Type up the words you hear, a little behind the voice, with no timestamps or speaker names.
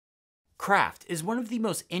Craft is one of the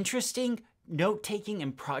most interesting note-taking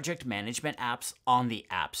and project management apps on the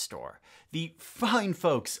App Store. The fine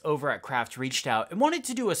folks over at Craft reached out and wanted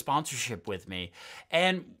to do a sponsorship with me,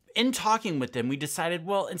 and in talking with them, we decided,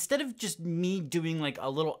 well, instead of just me doing like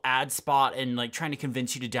a little ad spot and like trying to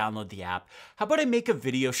convince you to download the app, how about I make a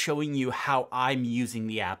video showing you how I'm using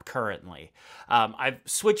the app currently? I've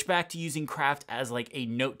switched back to using Craft as like a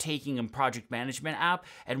note-taking and project management app,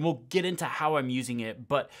 and we'll get into how I'm using it,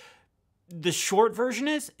 but the short version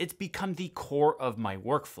is, it's become the core of my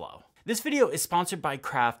workflow. This video is sponsored by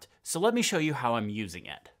Craft, so let me show you how I'm using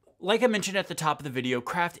it. Like I mentioned at the top of the video,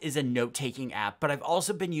 Craft is a note-taking app, but I've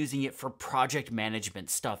also been using it for project management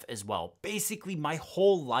stuff as well. Basically, my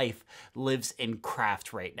whole life lives in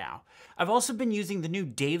Craft right now. I've also been using the new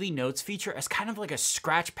daily notes feature as kind of like a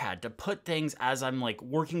scratch pad to put things as I'm like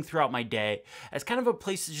working throughout my day, as kind of a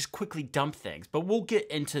place to just quickly dump things, but we'll get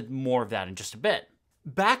into more of that in just a bit.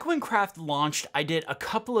 Back when Craft launched, I did a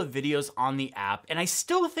couple of videos on the app, and I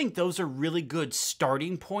still think those are really good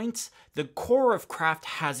starting points. The core of Craft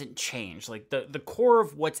hasn't changed. Like the core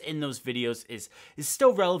of what's in those videos is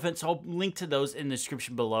still relevant, so I'll link to those in the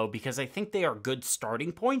description below because I think they are good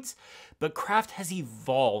starting points. But Craft has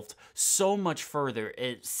evolved so much further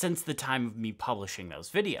since the time of me publishing those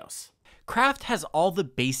videos. Craft has all the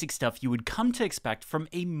basic stuff you would come to expect from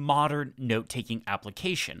a modern note-taking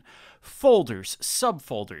application. Folders,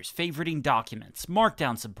 subfolders, favoriting documents,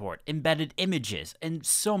 markdown support, embedded images, and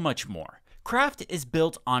so much more. Craft is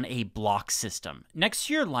built on a block system. Next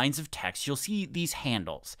to your lines of text, you'll see these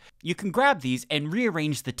handles. You can grab these and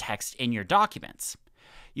rearrange the text in your documents.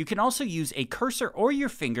 You can also use a cursor or your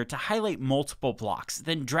finger to highlight multiple blocks,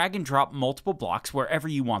 then drag and drop multiple blocks wherever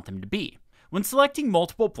you want them to be. When selecting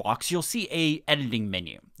multiple blocks, you'll see an editing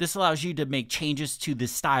menu. This allows you to make changes to the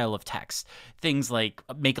style of text. Things like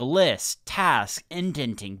make a list, task,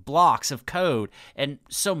 indenting, blocks of code, and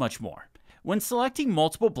so much more. When selecting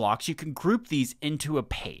multiple blocks, you can group these into a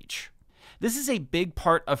page. This is a big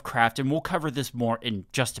part of Craft, and we'll cover this more in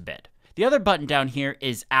just a bit. The other button down here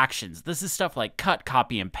is Actions. This is stuff like cut,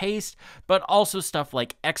 copy, and paste, but also stuff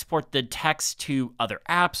like export the text to other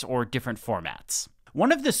apps or different formats.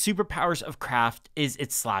 One of the superpowers of Craft is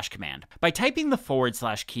its slash command. By typing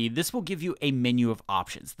the / key, this will give you a menu of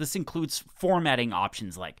options. This includes formatting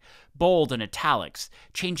options like bold and italics,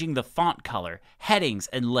 changing the font color, headings,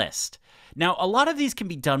 and list. Now, a lot of these can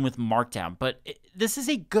be done with Markdown, but this is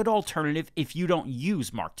a good alternative if you don't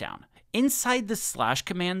use Markdown. Inside the slash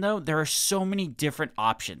command, though, there are so many different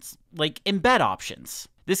options, like embed options.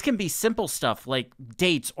 This can be simple stuff like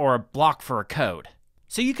dates or a block for a code.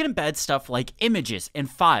 So you can embed stuff like images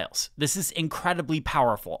and files. This is incredibly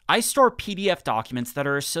powerful. I store PDF documents that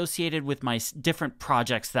are associated with my different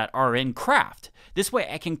projects that are in Craft. This way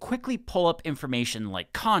I can quickly pull up information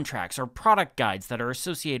like contracts or product guides that are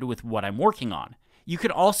associated with what I'm working on. You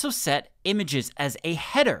can also set images as a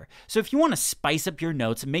header. So if you want to spice up your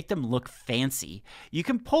notes and make them look fancy, you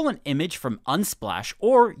can pull an image from Unsplash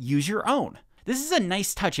or use your own. This is a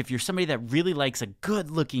nice touch if you're somebody that really likes a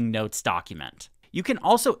good-looking notes document. You can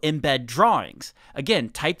also embed drawings. Again,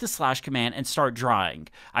 type the slash command and start drawing.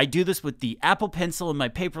 I do this with the Apple Pencil in my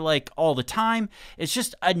Paperlike all the time. It's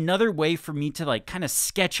just another way for me to like kind of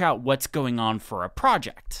sketch out what's going on for a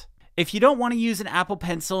project. If you don't want to use an Apple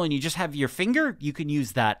Pencil and you just have your finger, you can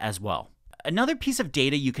use that as well. Another piece of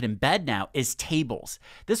data you can embed now is tables.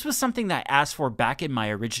 This was something that I asked for back in my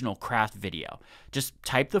original Craft video. Just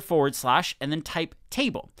type the / and then type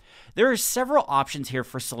table. There are several options here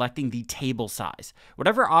for selecting the table size.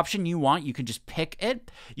 Whatever option you want, you can just pick it.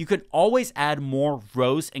 You can always add more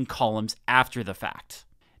rows and columns after the fact.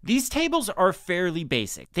 These tables are fairly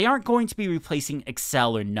basic. They aren't going to be replacing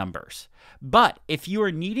Excel or numbers. But if you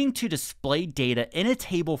are needing to display data in a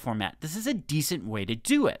table format, this is a decent way to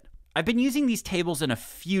do it. I've been using these tables in a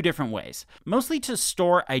few different ways, mostly to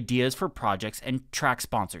store ideas for projects and track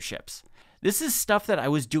sponsorships. This is stuff that I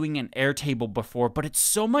was doing in Airtable before, but it's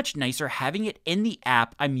so much nicer having it in the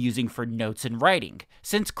app I'm using for notes and writing,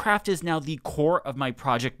 since Craft is now the core of my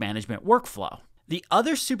project management workflow. The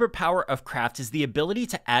other superpower of Craft is the ability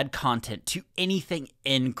to add content to anything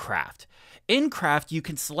in Craft. In Craft, you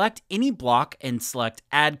can select any block and select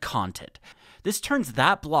Add Content. This turns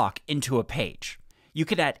that block into a page. You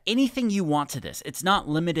can add anything you want to this. It's not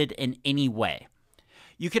limited in any way.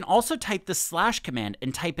 You can also type the / command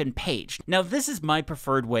and type in page. Now this is my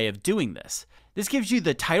preferred way of doing this. This gives you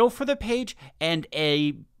the title for the page and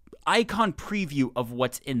a icon preview of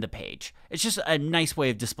what's in the page. It's just a nice way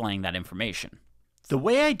of displaying that information. The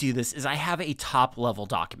way I do this is I have a top level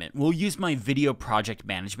document. We'll use my video project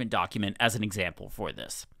management document as an example for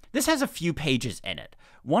this. This has a few pages in it,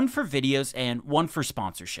 one for videos and one for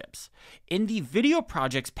sponsorships. In the video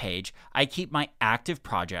projects page, I keep my active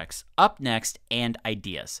projects, up next, and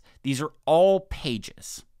ideas. These are all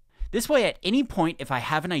pages. This way, at any point, if I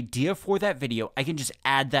have an idea for that video, I can just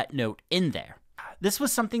add that note in there. This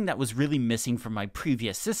was something that was really missing from my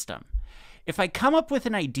previous system. If I come up with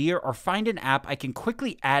an idea or find an app, I can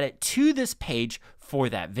quickly add it to this page for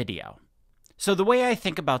that video. So the way I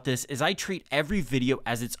think about this is I treat every video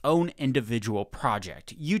as its own individual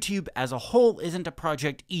project. YouTube as a whole isn't a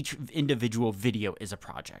project, each individual video is a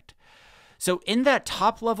project. So in that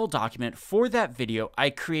top level document for that video,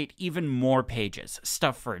 I create even more pages,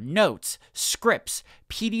 stuff for notes, scripts,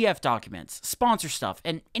 PDF documents, sponsor stuff,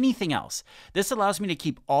 and anything else. This allows me to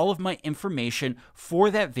keep all of my information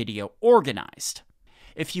for that video organized.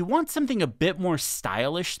 If you want something a bit more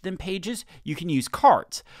stylish than pages, you can use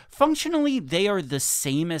cards. Functionally, they are the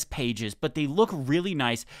same as pages, but they look really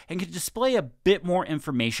nice and can display a bit more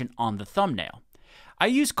information on the thumbnail. I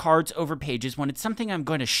use cards over pages when it's something I'm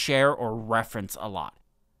going to share or reference a lot.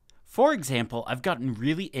 For example, I've gotten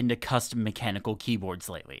really into custom mechanical keyboards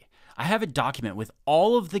lately. I have a document with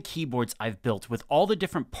all of the keyboards I've built with all the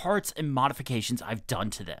different parts and modifications I've done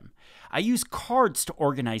to them. I use cards to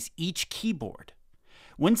organize each keyboard.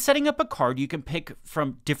 When setting up a card, you can pick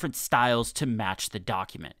from different styles to match the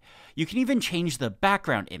document. You can even change the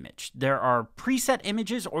background image. There are preset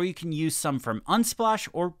images, or you can use some from Unsplash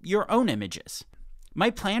or your own images.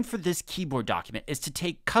 My plan for this keyboard document is to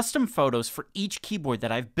take custom photos for each keyboard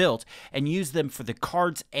that I've built and use them for the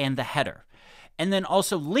cards and the header. And then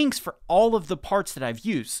also links for all of the parts that I've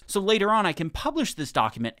used, so later on I can publish this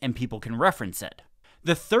document and people can reference it.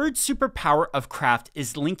 The third superpower of Craft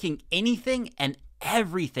is linking anything and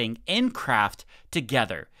everything in Craft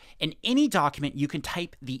together. In any document, you can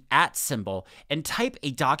type the @ symbol and type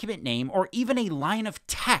a document name or even a line of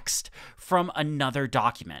text from another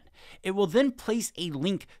document. It will then place a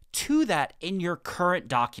link to that in your current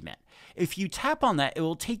document. If you tap on that, it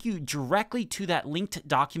will take you directly to that linked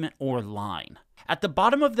document or line. At the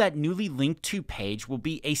bottom of that newly linked to page will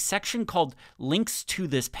be a section called Links to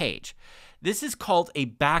this page. This is called a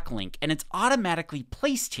backlink, and it's automatically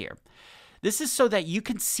placed here. This is so that you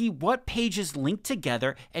can see what pages link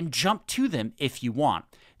together and jump to them if you want.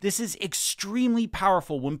 This is extremely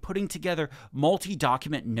powerful when putting together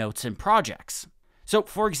multi-document notes and projects. So,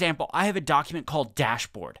 for example, I have a document called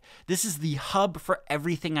Dashboard. This is the hub for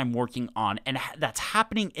everything I'm working on and that's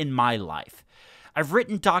happening in my life. I've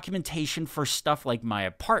written documentation for stuff like my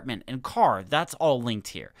apartment and car. That's all linked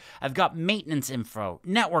here. I've got maintenance info,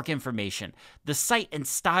 network information, the site and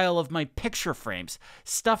style of my picture frames,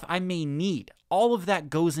 stuff I may need. All of that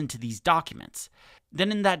goes into these documents.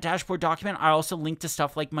 Then in that dashboard document, I also link to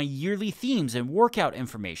stuff like my yearly themes and workout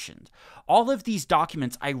information. All of these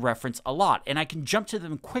documents I reference a lot, and I can jump to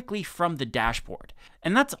them quickly from the dashboard.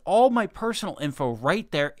 And that's all my personal info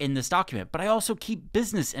right there in this document, but I also keep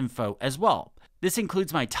business info as well. This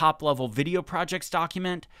includes my top-level video projects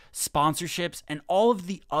document, sponsorships, and all of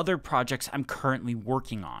the other projects I'm currently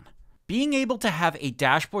working on. Being able to have a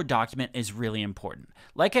dashboard document is really important.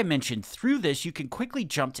 Like I mentioned, through this you can quickly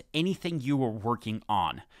jump to anything you are working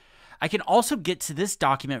on. I can also get to this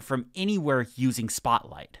document from anywhere using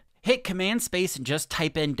Spotlight. Hit Command Space and just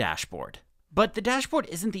type in dashboard. But the dashboard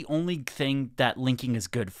isn't the only thing that linking is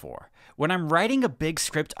good for. When I'm writing a big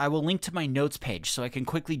script, I will link to my notes page so I can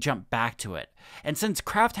quickly jump back to it. And since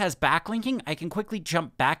Craft has backlinking, I can quickly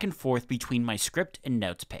jump back and forth between my script and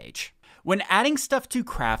notes page. When adding stuff to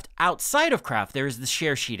Craft, outside of Craft, there is the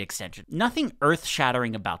Sharesheet extension. Nothing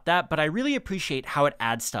earth-shattering about that, but I really appreciate how it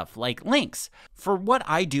adds stuff like links. For what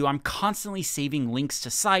I do, I'm constantly saving links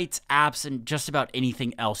to sites, apps, and just about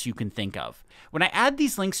anything else you can think of. When I add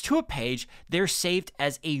these links to a page, they're saved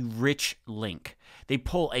as a rich link. They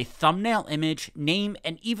pull a thumbnail image, name,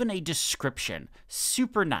 and even a description.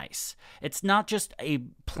 Super nice. It's not just a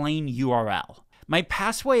plain URL. My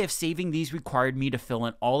past way of saving these required me to fill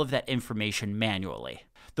in all of that information manually.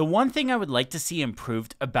 The one thing I would like to see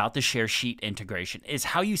improved about the Sharesheet integration is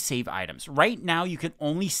how you save items. Right now, you can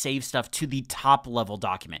only save stuff to the top level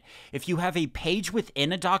document. If you have a page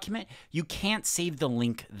within a document, you can't save the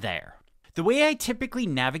link there. The way I typically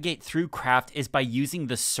navigate through Craft is by using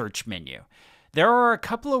the search menu. There are a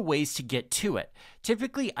couple of ways to get to it.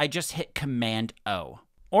 Typically, I just hit Command O.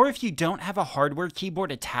 Or if you don't have a hardware keyboard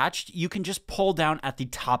attached, you can just pull down at the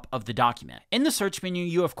top of the document. In the search menu,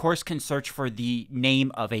 you of course can search for the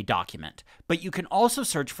name of a document, but you can also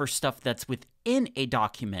search for stuff that's within a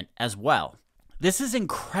document as well. This is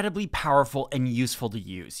incredibly powerful and useful to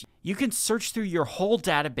use. You can search through your whole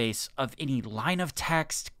database of any line of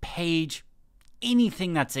text, page,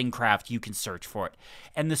 anything that's in Craft, you can search for it.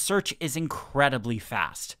 And the search is incredibly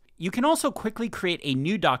fast. You can also quickly create a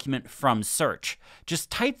new document from search.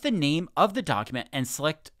 Just type the name of the document and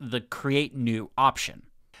select the Create New option.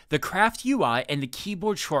 The Craft UI and the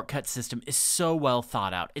keyboard shortcut system is so well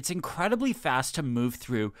thought out. It's incredibly fast to move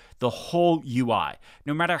through the whole UI.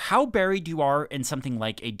 No matter how buried you are in something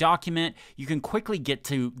like a document, you can quickly get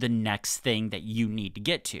to the next thing that you need to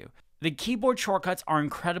get to. The keyboard shortcuts are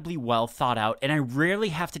incredibly well thought out, and I rarely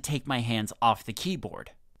have to take my hands off the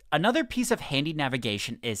keyboard. Another piece of handy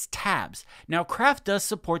navigation is tabs. Now, Craft does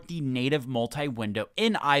support the native multi-window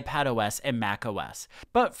in iPadOS and macOS,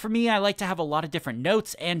 but for me, I like to have a lot of different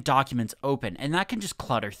notes and documents open, and that can just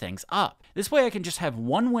clutter things up. This way, I can just have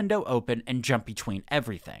one window open and jump between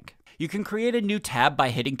everything. You can create a new tab by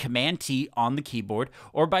hitting Command-T on the keyboard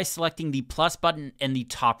or by selecting the plus button in the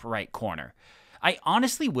top right corner. I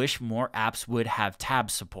honestly wish more apps would have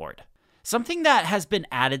tab support. Something that has been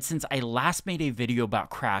added since I last made a video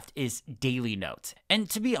about Craft is daily notes. And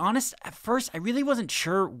to be honest, at first I really wasn't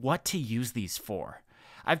sure what to use these for.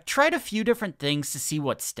 I've tried a few different things to see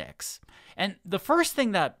what sticks. And the first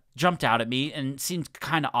thing that jumped out at me and seems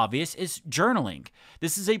kind of obvious is journaling.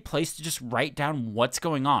 This is a place to just write down what's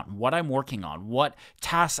going on, what I'm working on, what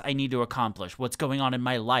tasks I need to accomplish, what's going on in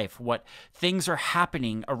my life, what things are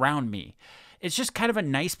happening around me. It's just kind of a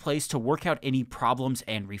nice place to work out any problems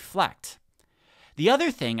and reflect. The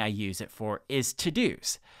other thing I use it for is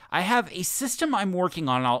to-dos. I have a system I'm working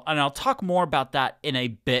on, and I'll talk more about that in a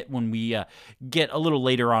bit when we get a little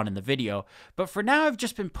later on in the video. But for now, I've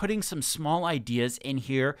just been putting some small ideas in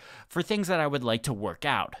here for things that I would like to work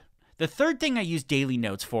out. The third thing I use daily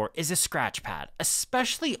notes for is a scratch pad,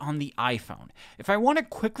 especially on the iPhone. If I want to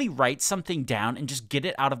quickly write something down and just get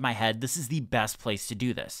it out of my head, this is the best place to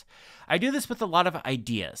do this. I do this with a lot of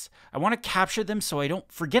ideas. I want to capture them so I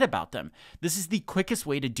don't forget about them. This is the quickest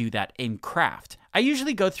way to do that in Craft. I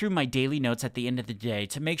usually go through my daily notes at the end of the day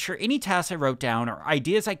to make sure any tasks I wrote down or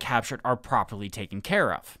ideas I captured are properly taken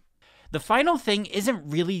care of. The final thing isn't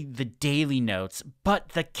really the daily notes, but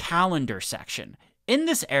the calendar section. In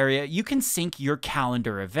this area, you can sync your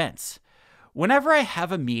calendar events. Whenever I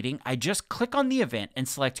have a meeting, I just click on the event and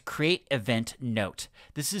select Create Event Note.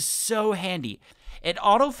 This is so handy. It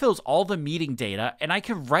autofills all the meeting data, and I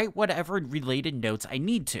can write whatever related notes I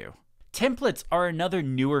need to. Templates are another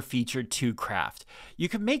newer feature to Craft. You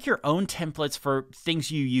can make your own templates for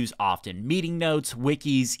things you use often, meeting notes,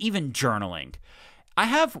 wikis, even journaling. I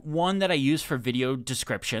have one that I use for video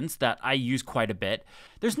descriptions that I use quite a bit.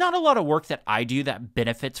 There's not a lot of work that I do that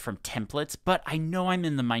benefits from templates, but I know I'm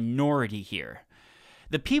in the minority here.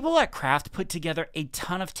 The people at Craft put together a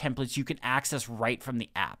ton of templates you can access right from the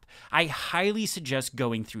app. I highly suggest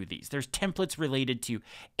going through these. There's templates related to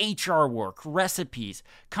HR work, recipes,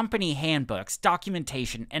 company handbooks,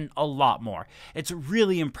 documentation, and a lot more. It's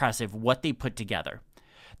really impressive what they put together.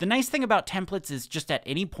 The nice thing about templates is just at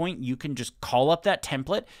any point you can just call up that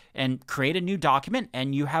template and create a new document,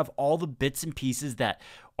 and you have all the bits and pieces that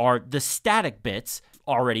are the static bits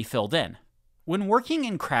already filled in. When working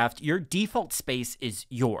in Craft, your default space is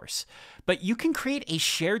yours, but you can create a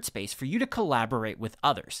shared space for you to collaborate with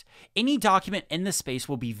others. Any document in the space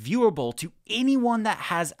will be viewable to anyone that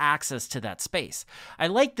has access to that space. I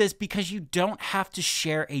like this because you don't have to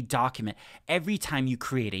share a document every time you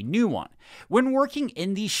create a new one. When working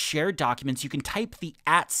in these shared documents, you can type the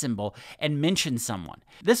 @ symbol and mention someone.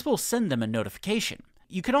 This will send them a notification.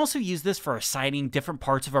 You can also use this for assigning different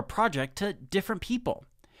parts of a project to different people.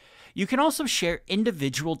 You can also share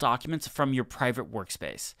individual documents from your private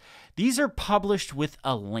workspace. These are published with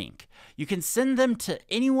a link. You can send them to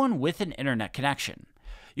anyone with an internet connection.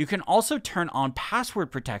 You can also turn on password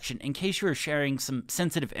protection in case you are sharing some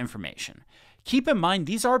sensitive information. Keep in mind,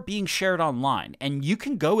 these are being shared online, and you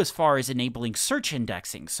can go as far as enabling search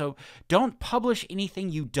indexing, so don't publish anything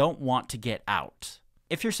you don't want to get out.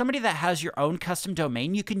 If you're somebody that has your own custom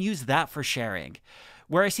domain, you can use that for sharing.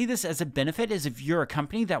 Where I see this as a benefit is if you're a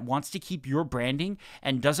company that wants to keep your branding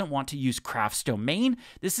and doesn't want to use Craft's domain,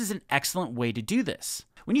 this is an excellent way to do this.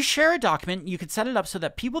 When you share a document, you can set it up so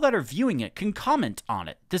that people that are viewing it can comment on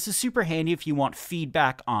it. This is super handy if you want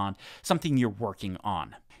feedback on something you're working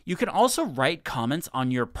on. You can also write comments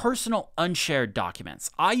on your personal unshared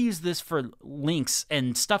documents. I use this for links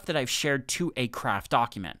and stuff that I've shared to a Craft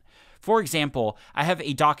document. For example, I have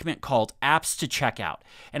a document called Apps to Check Out,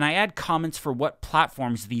 and I add comments for what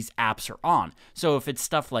platforms these apps are on. So if it's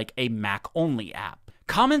stuff like a Mac-only app.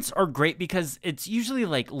 Comments are great because it's usually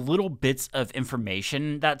like little bits of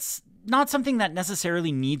information that's not something that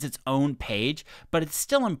necessarily needs its own page, but it's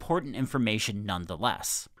still important information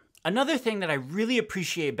nonetheless. Another thing that I really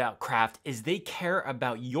appreciate about Craft is they care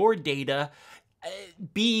about your data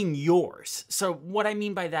being yours. So what I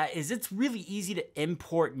mean by that is it's really easy to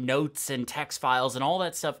import notes and text files and all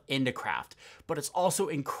that stuff into Craft, but it's also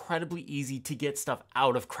incredibly easy to get stuff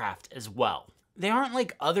out of Craft as well. They aren't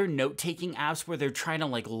like other note-taking apps where they're trying to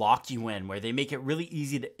like lock you in, where they make it really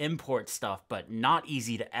easy to import stuff, but not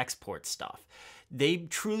easy to export stuff. They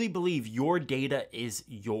truly believe your data is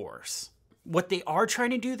yours. What they are trying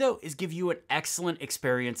to do, though, is give you an excellent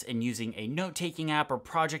experience in using a note-taking app or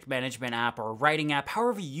project management app or writing app,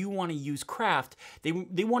 however you want to use Craft. They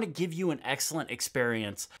want to give you an excellent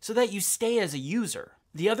experience so that you stay as a user.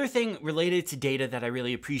 The other thing related to data that I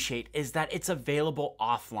really appreciate is that it's available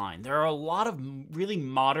offline. There are a lot of really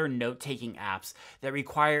modern note-taking apps that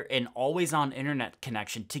require an always-on internet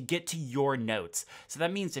connection to get to your notes. So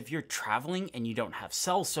that means if you're traveling and you don't have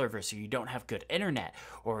cell service or you don't have good internet,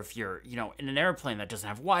 or if you're, in an airplane that doesn't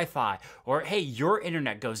have Wi-Fi, or hey, your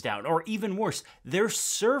internet goes down, or even worse, their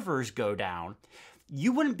servers go down,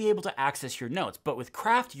 you wouldn't be able to access your notes. But with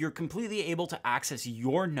Craft, you're completely able to access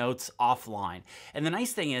your notes offline. And the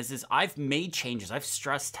nice thing is I've made changes. I've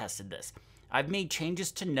stress tested this. I've made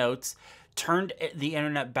changes to notes, turned the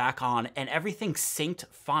internet back on, and everything synced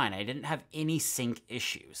fine. I didn't have any sync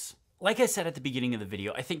issues. Like I said at the beginning of the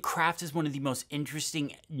video, I think Craft is one of the most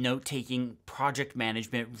interesting note-taking, project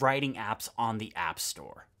management, writing apps on the App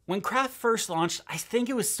Store. When Craft first launched, I think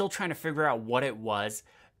it was still trying to figure out what it was.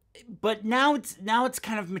 But now it's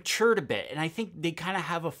kind of matured a bit, and I think they kind of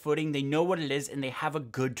have a footing, they know what it is, and they have a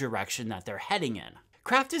good direction that they're heading in.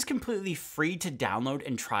 Craft is completely free to download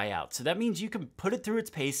and try out, so that means you can put it through its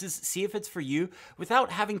paces, see if it's for you,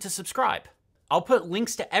 without having to subscribe. I'll put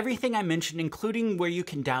links to everything I mentioned, including where you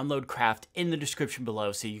can download Craft, in the description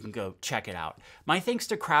below so you can go check it out. My thanks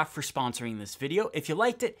to Craft for sponsoring this video. If you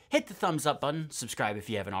liked it, hit the thumbs up button, subscribe if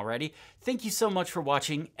you haven't already. Thank you so much for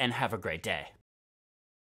watching, and have a great day.